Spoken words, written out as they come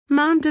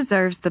Mom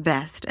deserves the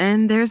best,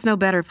 and there's no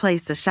better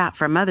place to shop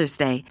for Mother's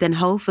Day than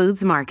Whole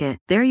Foods Market.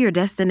 They're your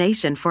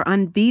destination for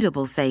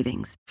unbeatable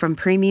savings, from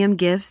premium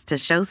gifts to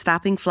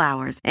show-stopping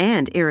flowers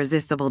and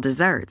irresistible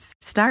desserts.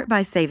 Start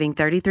by saving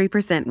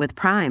 33% with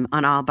Prime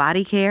on all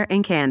body care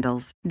and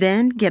candles.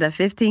 Then get a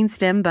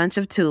 15-stem bunch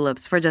of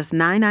tulips for just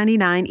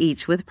 $9.99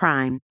 each with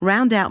Prime.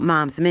 Round out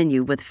Mom's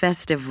menu with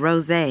festive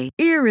rosé,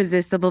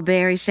 irresistible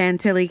berry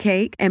chantilly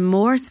cake, and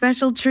more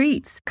special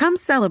treats. Come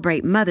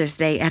celebrate Mother's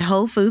Day at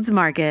Whole Foods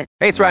Market.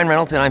 Hey, it's Ryan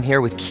Reynolds, and I'm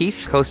here with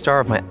Keith, co-star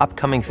of my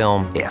upcoming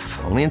film, If,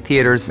 only in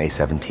theaters May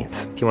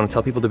 17th. Do you want to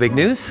tell people the big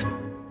news?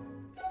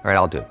 All right,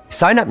 I'll do it.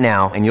 Sign up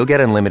now and you'll get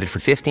unlimited for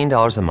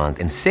 $15 a month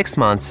and 6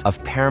 months of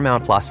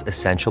Paramount Plus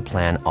Essential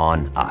Plan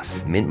on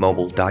us.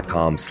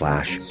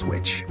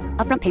 MintMobile.com/switch.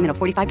 Upfront payment of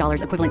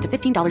 $45 equivalent to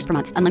 $15 per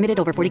month. Unlimited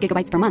over 40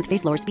 gigabytes per month.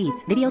 Face lower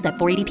speeds. Videos at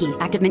 480p.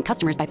 Active Mint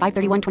customers by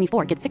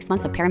 531.24 get 6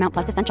 months of Paramount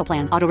Plus Essential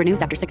Plan. Auto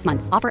renews after 6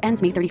 months. Offer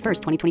ends May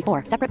 31st,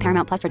 2024. Separate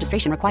Paramount Plus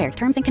registration required.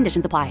 Terms and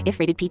conditions apply if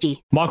rated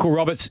PG. Michael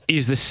Roberts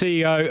is the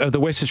CEO of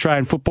the West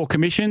Australian Football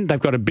Commission. They've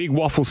got a big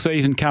WAFL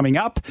season coming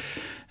up.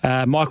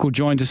 Michael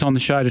joins us on the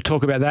show to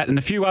talk about that and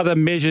a few other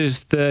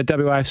measures the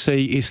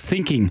WAFC is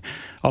thinking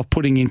of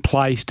putting in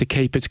place to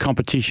keep its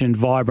competition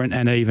vibrant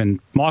and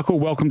even. Michael,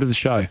 welcome to the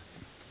show.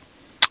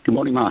 Good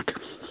morning, Mark.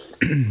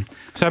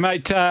 So,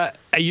 mate, are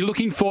you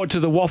looking forward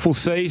to the WAFL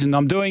season?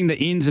 I'm doing the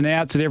ins and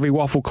outs at every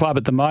WAFL club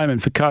at the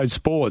moment for Code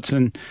Sports,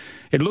 and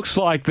it looks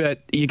like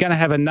that you're going to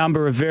have a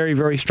number of very,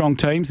 very strong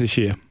teams this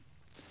year.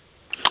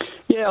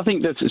 Yeah, I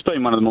think it's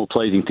been one of the more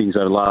pleasing things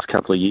over the last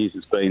couple of years.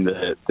 Has been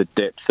the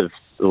depth of,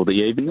 or the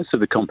evenness of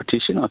the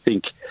competition. I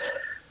think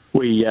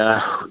we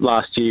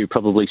last year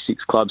probably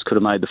 6 clubs could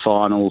have made the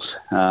finals.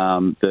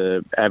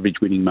 The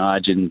average winning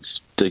margins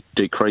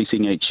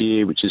decreasing each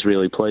year, which is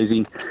really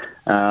pleasing.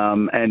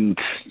 And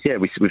yeah,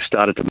 we've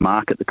started to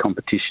market the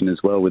competition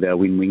as well with our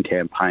win-win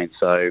campaign.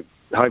 So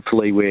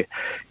hopefully we're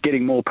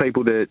getting more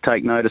people to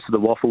take notice of the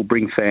WAFL,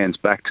 bring fans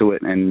back to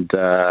it, and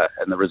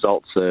the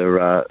results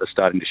are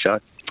starting to show.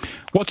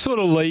 What sort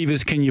of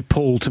levers can you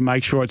pull to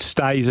make sure it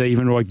stays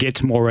even or it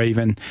gets more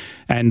even,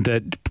 and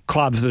that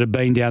clubs that have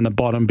been down the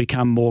bottom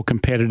become more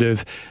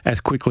competitive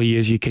as quickly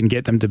as you can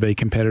get them to be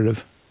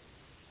competitive?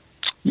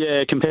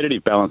 Yeah,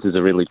 competitive balance is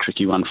a really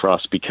tricky one for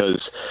us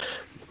because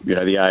the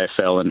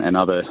AFL and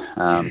other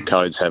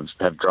codes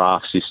have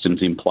draft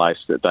systems in place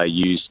that they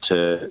use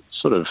to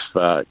sort of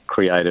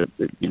create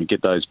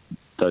get those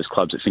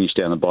clubs that finish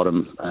down the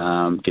bottom,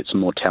 get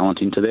some more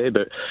talent into there.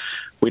 But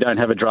we don't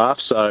have a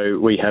draft, so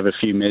we have a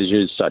few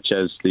measures such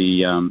as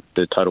the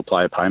total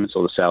player payments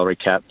or the salary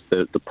cap,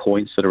 the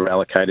points that are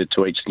allocated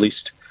to each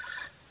list,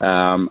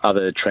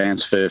 other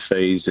transfer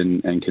fees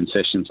and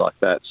concessions like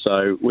that.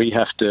 So we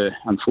have to,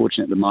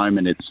 unfortunately, at the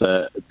moment, it's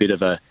a bit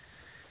of a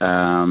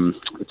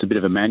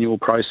manual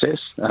process.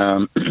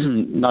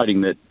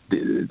 Noting that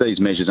these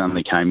measures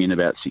only came in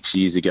about 6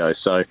 years ago,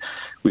 so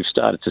we've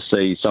started to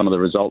see some of the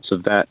results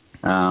of that.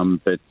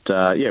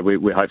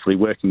 We're hopefully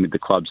working with the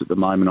clubs at the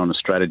moment on a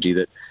strategy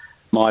that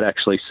might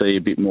actually see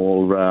a bit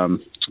more,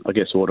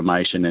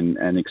 automation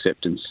and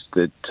acceptance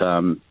that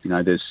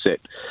there's set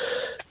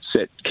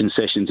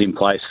concessions in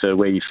place for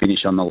where you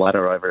finish on the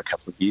ladder over a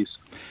couple of years.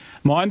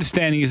 My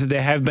understanding is that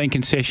there have been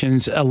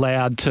concessions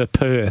allowed to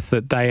Perth,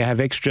 that they have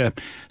extra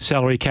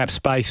salary cap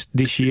space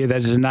this year that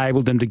has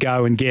enabled them to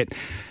go and get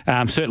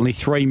certainly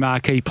 3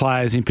 marquee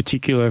players in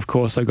particular. Of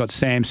course, they've got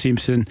Sam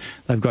Simpson,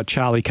 they've got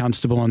Charlie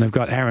Constable, and they've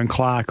got Aaron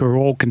Clark, who are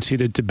all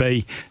considered to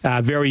be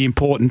very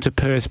important to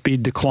Perth's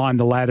bid to climb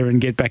the ladder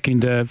and get back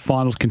into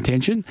finals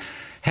contention.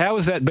 How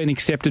has that been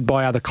accepted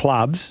by other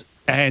clubs?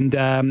 And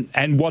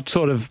what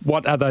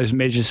are those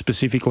measures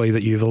specifically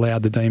that you've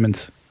allowed the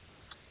Demons?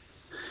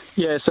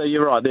 Yeah, so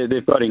you're right.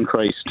 They've got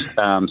increased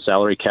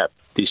salary cap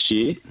this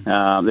year.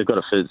 They've got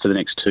it for the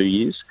next 2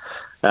 years.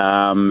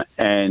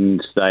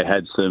 And they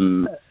had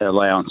some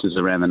allowances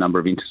around the number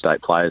of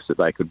interstate players that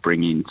they could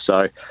bring in.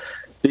 So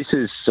this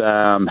is,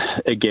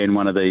 again,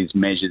 one of these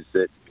measures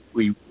that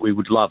we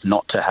would love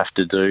not to have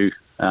to do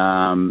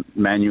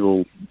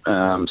manual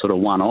sort of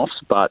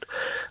one-offs. But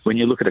when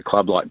you look at a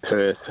club like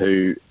Perth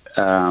who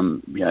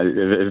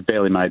have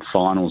barely made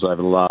finals over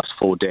the last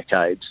 4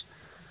 decades,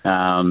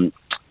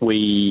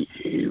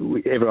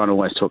 everyone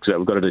always talks about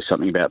we've got to do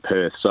something about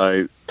Perth.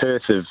 So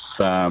Perth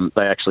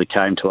they actually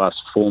came to us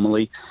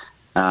formally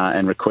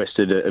and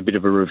requested a bit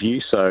of a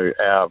review. So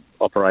our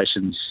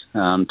operations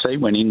team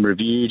went in,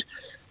 reviewed,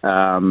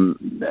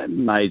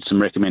 made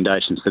some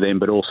recommendations for them,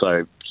 but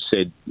also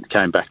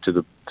came back to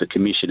the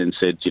commission and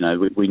said,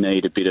 we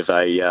need a bit of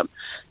an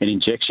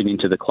injection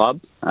into the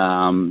club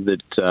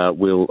that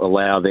will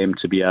allow them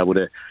to be able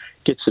to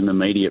get some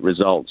immediate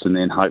results, and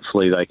then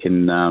hopefully they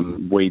can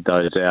weed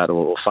those out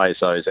or phase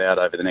those out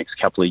over the next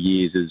couple of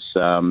years as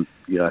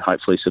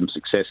hopefully some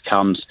success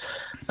comes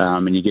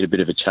and you get a bit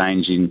of a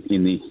change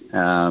in the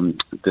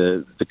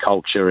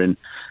culture and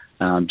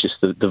just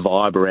the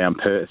vibe around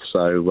Perth.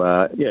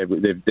 So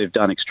they've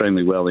done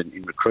extremely well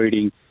in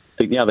recruiting. I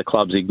think the other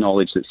clubs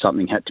acknowledged that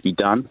something had to be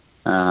done,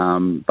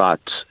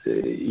 but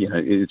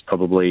it's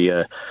probably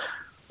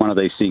one of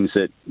these things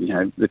that,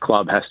 the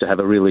club has to have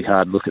a really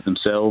hard look at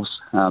themselves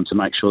to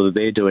make sure that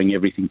they're doing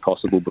everything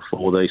possible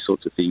before these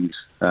sorts of things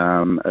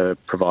are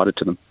provided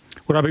to them.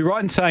 Would I be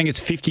right in saying it's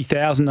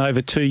 50,000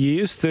 over 2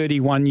 years, 30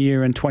 1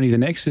 year and 20 the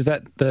next? Is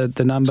that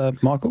the number,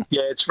 Michael?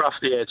 Yeah, it's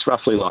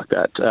roughly like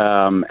that.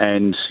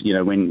 And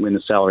when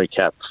the salary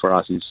cap for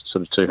us is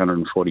sort of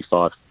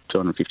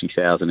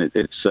 250,000,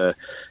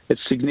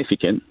 it's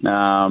significant.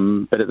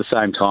 But at the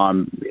same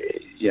time,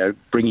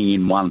 bringing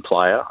in one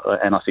player,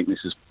 and I think this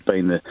has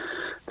been the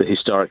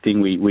historic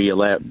thing. We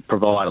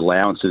provide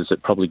allowances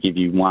that probably give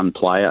you one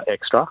player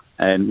extra,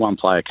 and one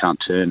player can't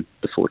turn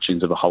the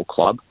fortunes of a whole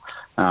club,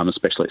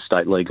 especially at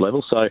state league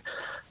level. So,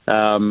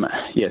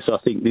 so I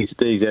think these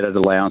added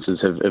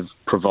allowances have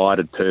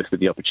provided Perth with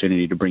the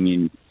opportunity to bring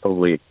in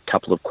probably a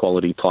couple of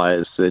quality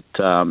players that,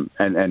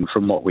 and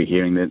from what we're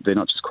hearing, they're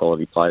not just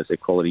quality players, they're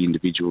quality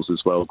individuals as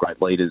well,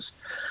 great leaders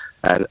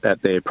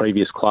at their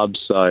previous clubs.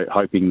 So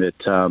hoping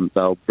that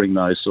they'll bring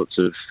those sorts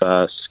of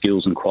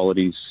skills and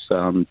qualities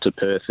to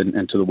Perth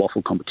and to the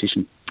WAFL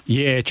competition.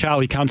 Yeah,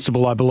 Charlie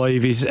Constable, I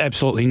believe, is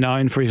absolutely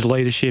known for his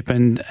leadership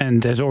and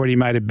has already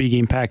made a big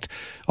impact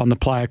on the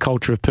player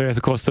culture of Perth.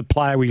 Of course, the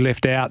player we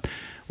left out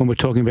when we're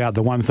talking about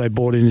the ones they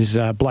brought in is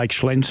Blake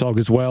Schlensog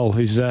as well,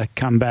 who's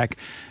come back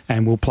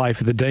and will play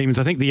for the Demons.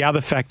 I think the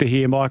other factor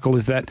here, Michael,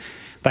 is that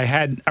they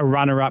had a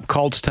runner-up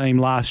Colts team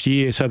last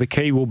year, so the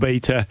key will be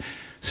to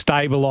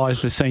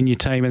stabilise the senior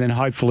team and then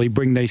hopefully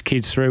bring these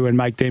kids through and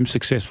make them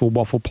successful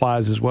WAFL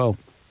players as well.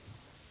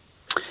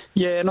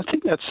 Yeah, and I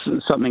think that's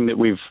something that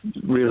we've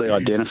really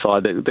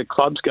identified, that the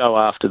clubs go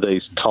after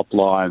these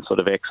top-line sort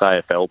of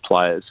ex-AFL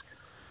players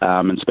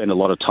and spend a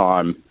lot of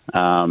time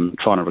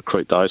trying to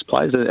recruit those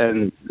players.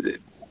 And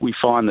we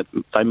find that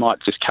they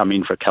might just come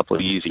in for a couple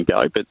of years and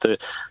go, but the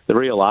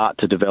real art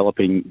to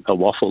developing a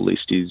WAFL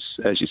list is,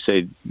 as you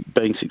said,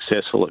 being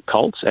successful at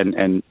Colts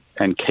and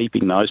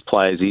keeping those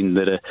players in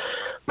that are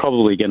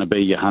probably going to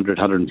be your 100,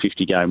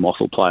 150 game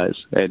WAFL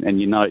players.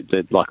 And you note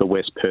that, like a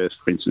West Perth,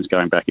 for instance,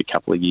 going back a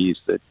couple of years,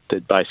 that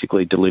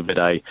basically delivered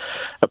a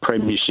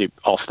premiership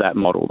off that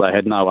model. They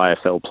had no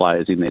AFL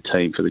players in their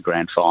team for the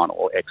grand final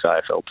or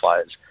ex-AFL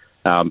players.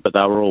 But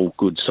they were all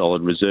good,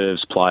 solid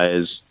reserves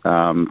players,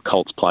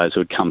 Colts players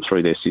who had come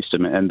through their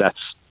system. And that's,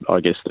 I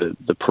guess,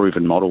 the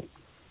proven model.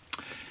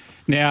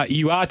 Now,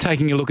 you are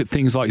taking a look at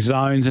things like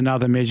zones and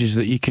other measures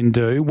that you can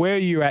do. Where are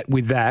you at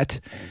with that?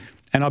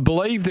 And I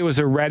believe there was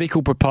a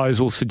radical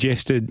proposal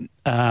suggested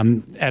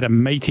at a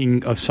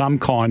meeting of some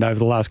kind over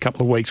the last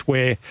couple of weeks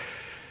where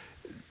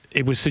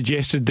it was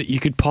suggested that you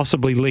could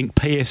possibly link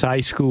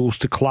PSA schools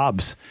to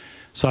clubs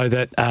so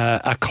that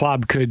a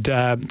club could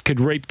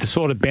reap the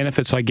sort of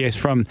benefits, I guess,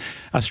 from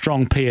a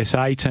strong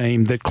PSA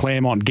team that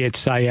Claremont gets,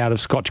 say, out of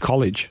Scotch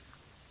College.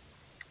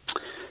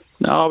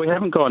 No, we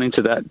haven't gone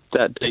into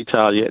that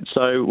detail yet.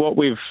 So what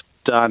we've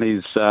done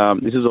is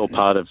this is all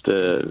part of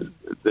the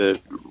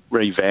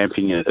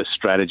revamping a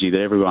strategy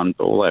that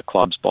all our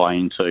clubs buy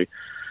into,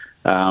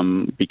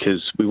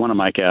 because we want to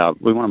make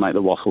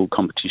the WAFL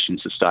competition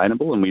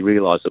sustainable, and we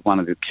realise that one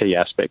of the key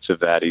aspects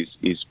of that is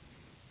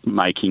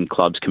making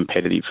clubs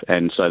competitive,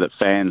 and so that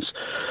fans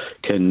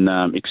can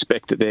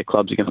expect that their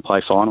clubs are going to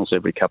play finals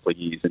every couple of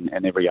years, and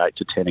every 8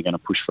 to 10 are going to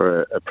push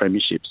for a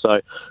premiership.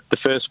 So the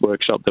first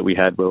workshop that we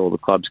had where all the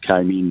clubs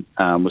came in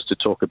was to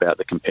talk about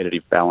the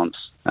competitive balance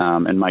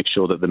and make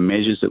sure that the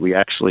measures that we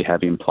actually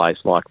have in place,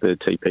 like the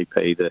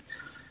TPP,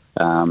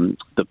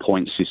 the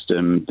point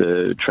system,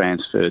 the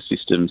transfer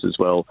systems as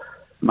well,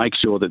 make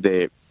sure that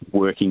they're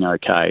working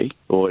okay,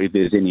 or if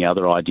there's any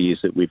other ideas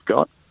that we've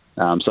got.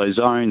 So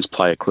zones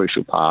play a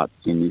crucial part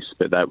in this,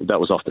 but that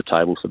was off the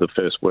table for the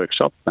first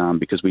workshop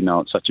because we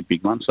know it's such a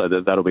big one. So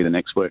that'll be the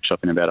next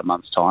workshop in about a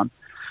month's time.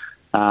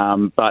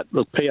 But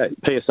look,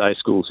 PSA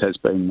schools has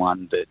been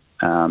one that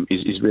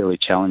is really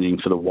challenging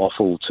for the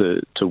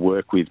WAFL to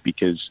work with,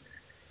 because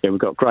we've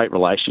got great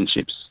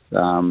relationships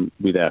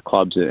with our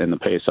clubs and the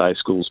PSA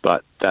schools,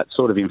 but that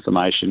sort of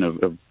information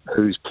of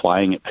who's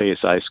playing at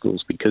PSA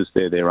schools, because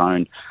they're their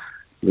own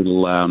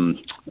little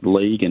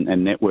league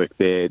and network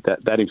there,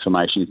 that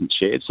information isn't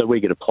shared. So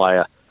we get a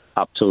player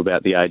up to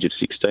about the age of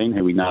 16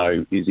 who we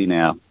know is in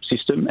our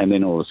system, and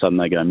then all of a sudden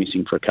they go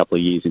missing for a couple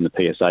of years in the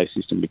PSA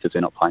system because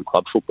they're not playing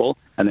club football,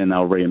 and then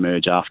they'll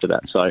re-emerge after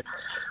that. So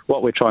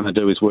what we're trying to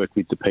do is work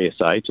with the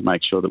PSA to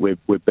make sure that we're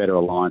better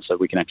aligned so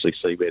we can actually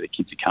see where the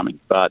kids are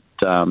coming. But,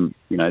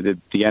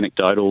 the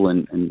anecdotal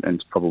and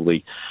it's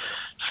probably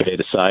fair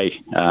to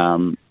say,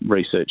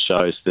 research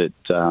shows that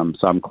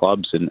some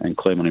clubs, and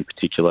Claremont in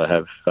particular,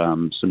 have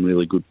some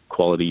really good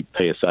quality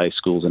PSA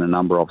schools, and a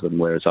number of them,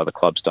 whereas other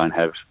clubs don't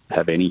have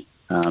any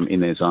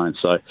in their zone.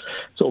 So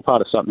it's all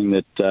part of something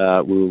that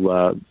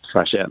we'll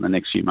thrash out in the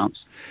next few months.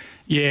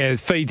 Yeah, it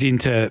feeds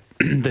into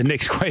the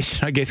next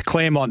question. I guess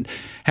Claremont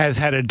has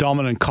had a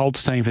dominant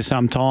Colts team for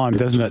some time,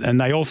 doesn't it?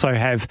 And they also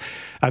have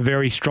a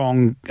very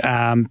strong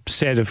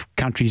set of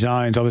country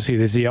zones. Obviously,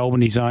 there's the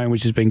Albany zone,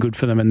 which has been good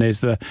for them, and there's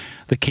the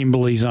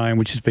Kimberley zone,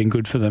 which has been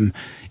good for them.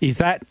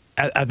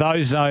 Are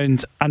those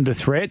zones under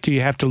threat? Do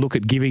you have to look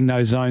at giving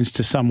those zones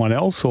to someone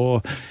else,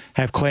 or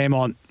have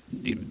Claremont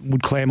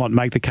would Claremont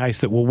make the case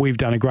that, well, we've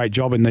done a great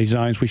job in these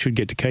zones, we should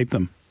get to keep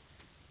them?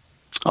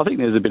 I think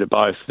there's a bit of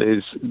both.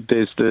 There's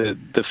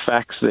the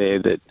facts there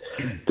that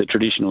the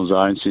traditional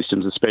zone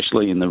systems,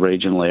 especially in the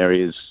regional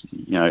areas,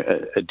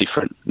 are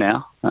different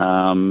now.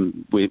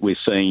 We're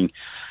seeing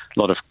a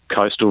lot of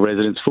coastal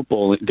residents.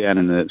 Football down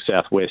in the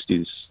southwest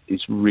is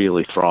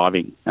really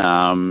thriving,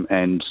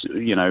 and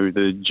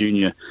the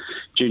junior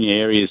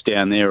areas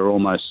down there are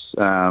almost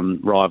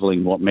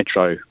rivaling what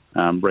metro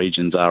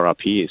regions are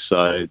up here.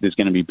 So there's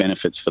going to be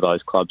benefits for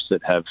those clubs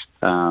that have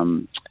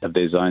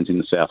their zones in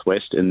the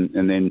southwest, and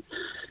then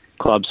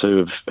clubs who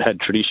have had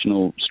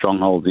traditional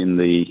strongholds in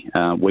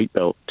the wheat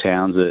belt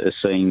towns are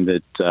seeing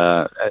that,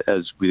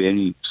 as with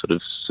any sort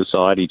of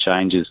society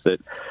changes, that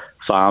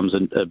farms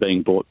are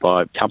being bought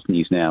by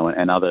companies now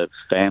and other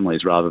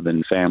families rather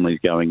than families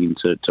going in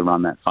to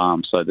run that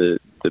farm. So the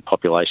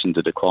populations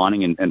are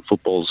declining and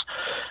football's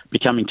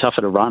becoming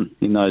tougher to run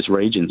in those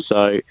regions.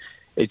 So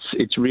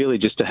it's really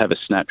just to have a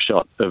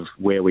snapshot of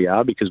where we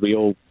are, because we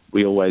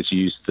always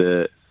use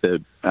the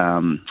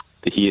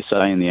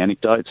hearsay and the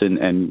anecdotes,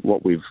 and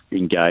what we've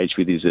engaged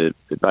with is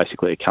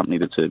basically a company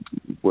that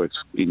works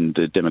in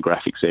the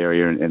demographics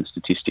area and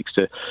statistics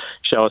to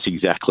show us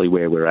exactly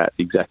where we're at,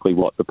 exactly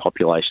what the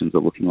populations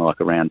are looking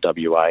like around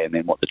WA, and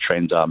then what the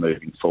trends are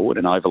moving forward,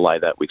 and overlay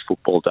that with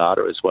football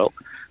data as well,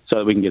 so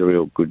that we can get a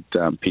real good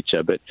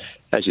picture. But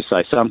as you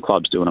say, some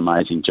clubs do an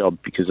amazing job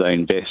because they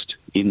invest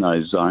in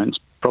those zones,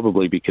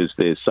 probably because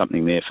there's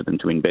something there for them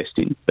to invest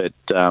in. But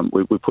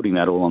we're putting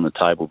that all on the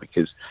table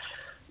because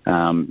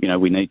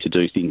we need to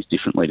do things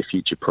differently to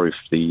future-proof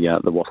the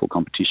WAFL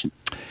competition.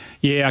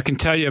 Yeah, I can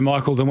tell you,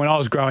 Michael, that when I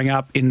was growing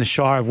up in the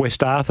Shire of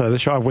West Arthur, the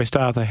Shire of West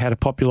Arthur had a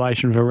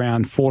population of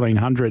around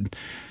 1,400,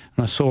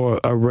 and I saw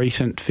a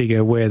recent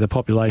figure where the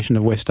population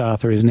of West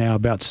Arthur is now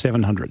about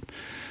 700.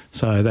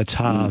 So that's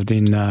halved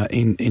in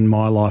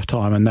my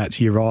lifetime, and that's,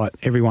 you're right,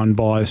 everyone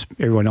buys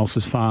everyone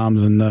else's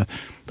farms, and the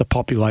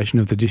population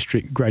of the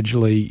district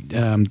gradually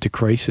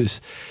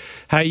decreases.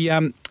 Hey,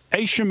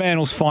 East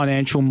Fremantle's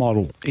financial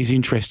model is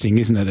interesting,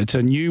 isn't it? It's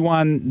a new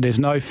one. There's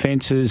no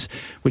fences,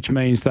 which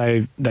means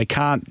they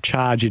can't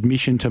charge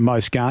admission to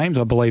most games.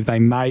 I believe they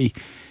may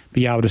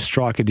be able to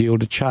strike a deal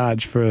to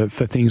charge for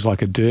things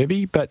like a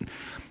derby, but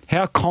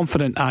how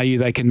confident are you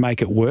they can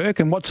make it work,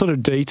 and what sort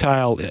of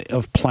detail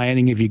of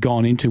planning have you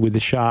gone into with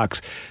the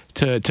Sharks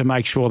to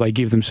make sure they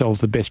give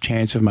themselves the best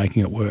chance of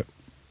making it work?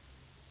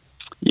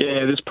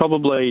 Yeah, there's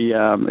probably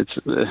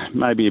it's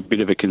maybe a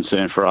bit of a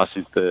concern for us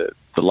is the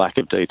lack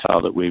of detail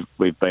that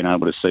we've been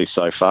able to see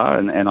so far,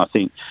 and I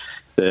think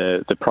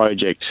the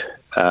project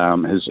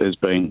has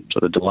been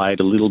sort of delayed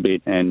a little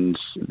bit, and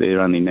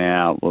they're only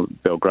now,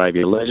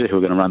 Belgravia Leisure, who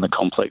are going to run the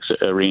complex,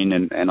 are in,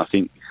 and I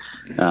think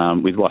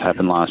with what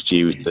happened last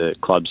year with the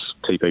club's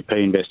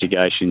TPP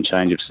investigation,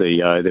 change of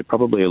CEO, they're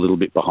probably a little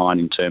bit behind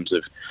in terms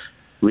of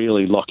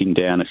really locking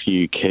down a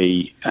few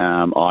key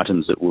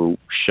items that will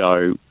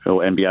show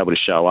and be able to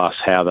show us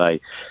how they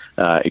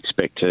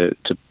expect to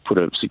put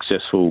a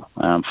successful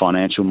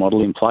financial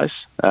model in place.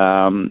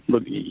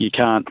 Look, you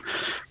can't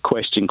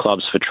question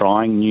clubs for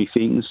trying new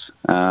things.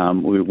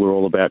 We're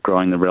all about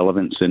growing the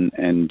relevance,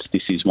 and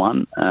this is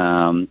one.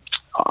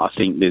 I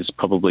think there's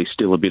probably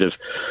still a bit of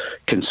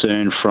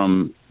concern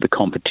from the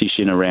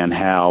competition around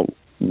how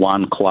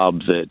one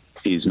club that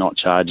is not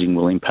charging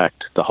will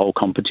impact the whole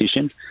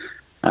competition.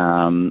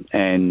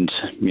 And,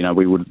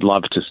 we would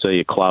love to see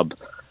a club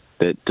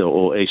that,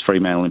 or East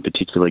Fremantle in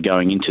particular,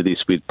 going into this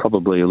with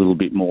probably a little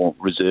bit more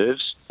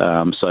reserves,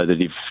 so that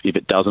if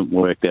it doesn't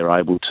work, they're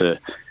able to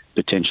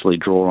potentially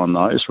draw on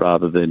those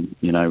rather than,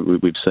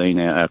 we've seen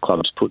our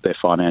clubs put their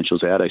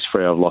financials out. East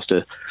Freo have lost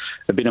a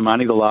bit of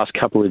money the last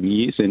couple of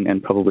years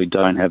and probably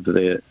don't have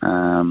the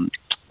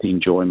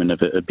enjoyment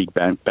of a big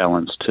bank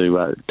balance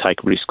to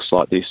take risks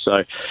like this.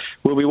 So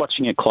we'll be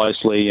watching it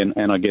closely,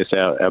 and I guess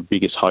our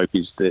biggest hope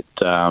is that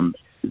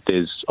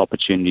there's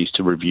opportunities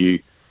to review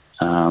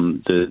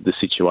the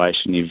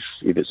situation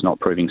if it's not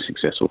proving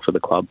successful for the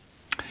club.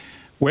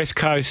 West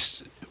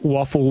Coast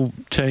WAFL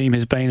team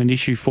has been an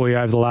issue for you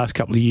over the last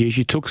couple of years.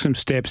 You took some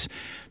steps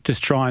to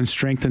try and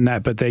strengthen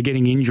that, but they're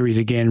getting injuries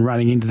again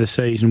running into the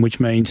season, which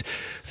means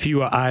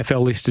fewer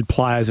AFL-listed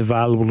players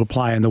available to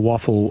play in the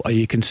WAFL. Are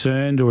you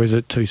concerned, or is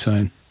it too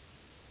soon?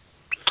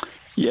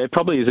 Yeah, it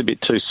probably is a bit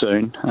too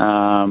soon.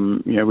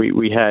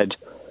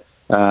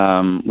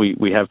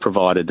 We have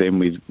provided them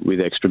with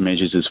extra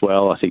measures as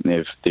well. I think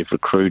they've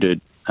recruited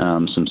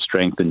some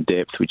strength and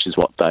depth, which is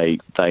what they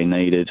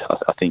needed.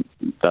 I think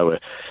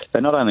they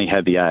not only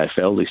had the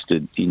AFL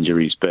listed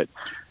injuries, but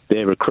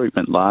their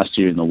recruitment last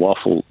year in the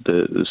WAFL,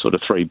 the sort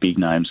of three big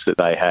names that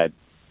they had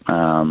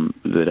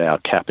that our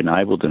cap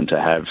enabled them to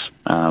have,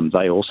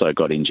 they also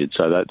got injured.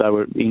 So they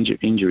were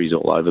injuries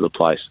all over the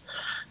place.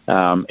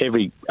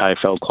 Every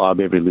AFL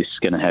club, every list is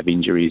going to have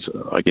injuries.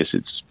 I guess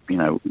it's,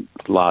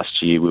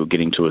 last year we were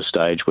getting to a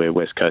stage where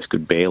West Coast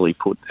could barely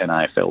put an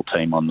AFL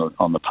team on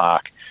the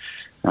park.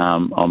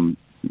 I'm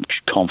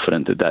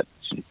confident that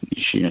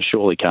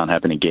surely can't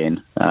happen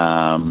again.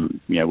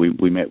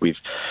 We met with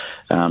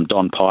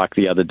Don Pike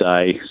the other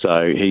day,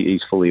 so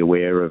he's fully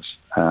aware of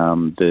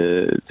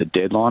the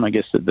deadline, I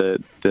guess, that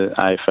the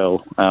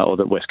AFL or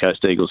the West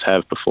Coast Eagles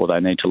have before they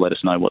need to let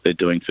us know what they're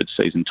doing for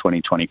season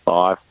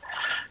 2025.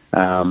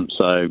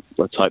 So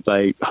let's hope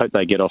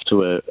they get off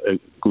to a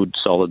good,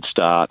 solid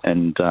start,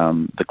 and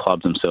the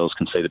clubs themselves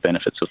can see the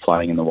benefits of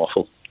playing in the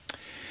WAFL.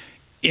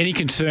 Any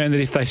concern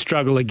that if they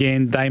struggle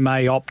again, they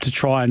may opt to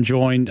try and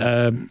join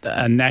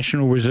a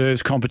national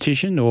reserves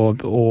competition, or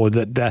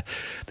that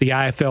the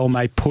AFL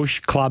may push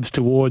clubs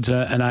towards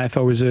an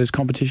AFL reserves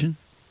competition?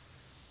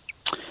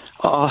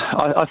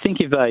 I think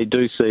if they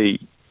do see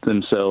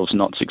themselves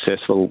not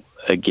successful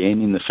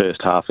again in the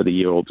first half of the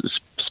year, or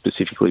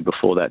specifically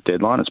before that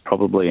deadline, it's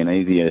probably an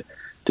easier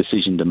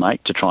decision to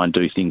make to try and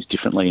do things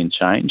differently and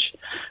change.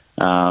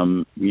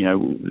 From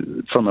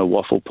a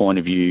WAFL point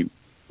of view,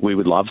 we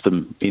would love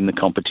them in the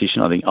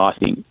competition. I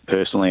think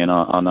personally, and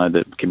I know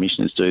that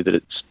commissioners do, that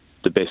it's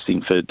the best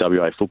thing for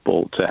WA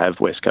football to have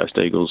West Coast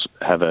Eagles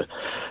have a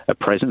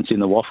presence in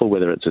the WAFL,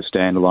 whether it's a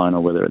standalone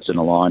or whether it's an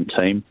aligned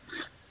team.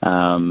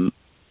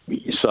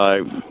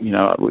 So,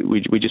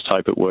 we just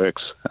hope it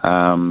works.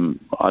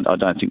 I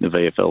don't think the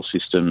VFL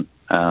system,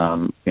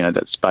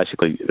 that's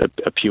basically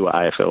a pure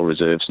AFL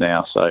reserves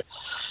now. So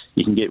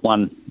you can get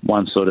one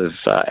sort of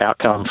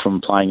outcome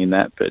from playing in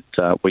that,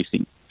 but we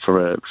think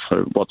for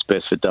what's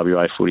best for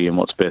WA footy and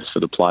what's best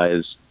for the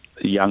players,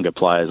 the younger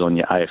players on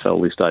your AFL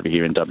list over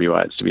here in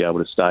WA, is to be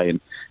able to stay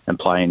and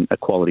play in a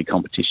quality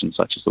competition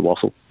such as the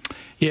WAFL.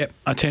 Yeah,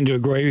 I tend to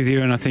agree with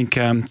you, and I think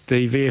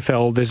the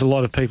VFL, there's a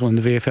lot of people in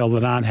the VFL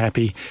that aren't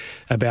happy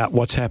about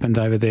what's happened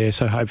over there,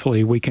 so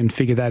hopefully we can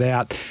figure that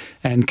out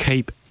and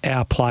keep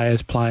our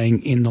players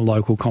playing in the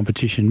local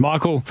competition.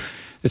 Michael,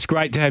 it's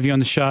great to have you on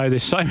the show.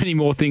 There's so many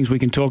more things we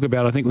can talk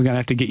about. I think we're going to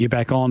have to get you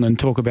back on and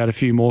talk about a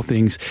few more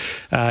things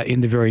in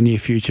the very near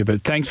future.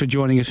 But thanks for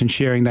joining us and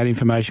sharing that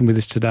information with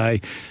us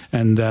today,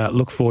 and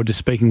look forward to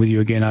speaking with you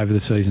again over the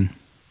season.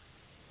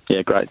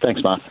 Yeah, great.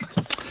 Thanks, Mark.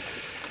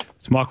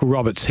 It's Michael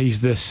Roberts.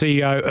 He's the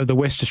CEO of the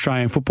West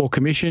Australian Football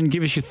Commission.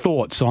 Give us your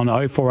thoughts on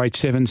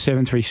 0487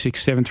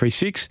 736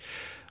 736.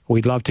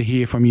 We'd love to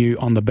hear from you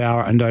on the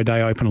Bauer and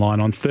O'Day open line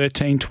on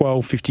 13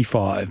 12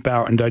 55.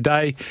 Bauer and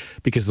O'Day,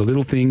 because the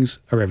little things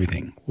are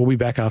everything. We'll be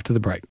back after the break.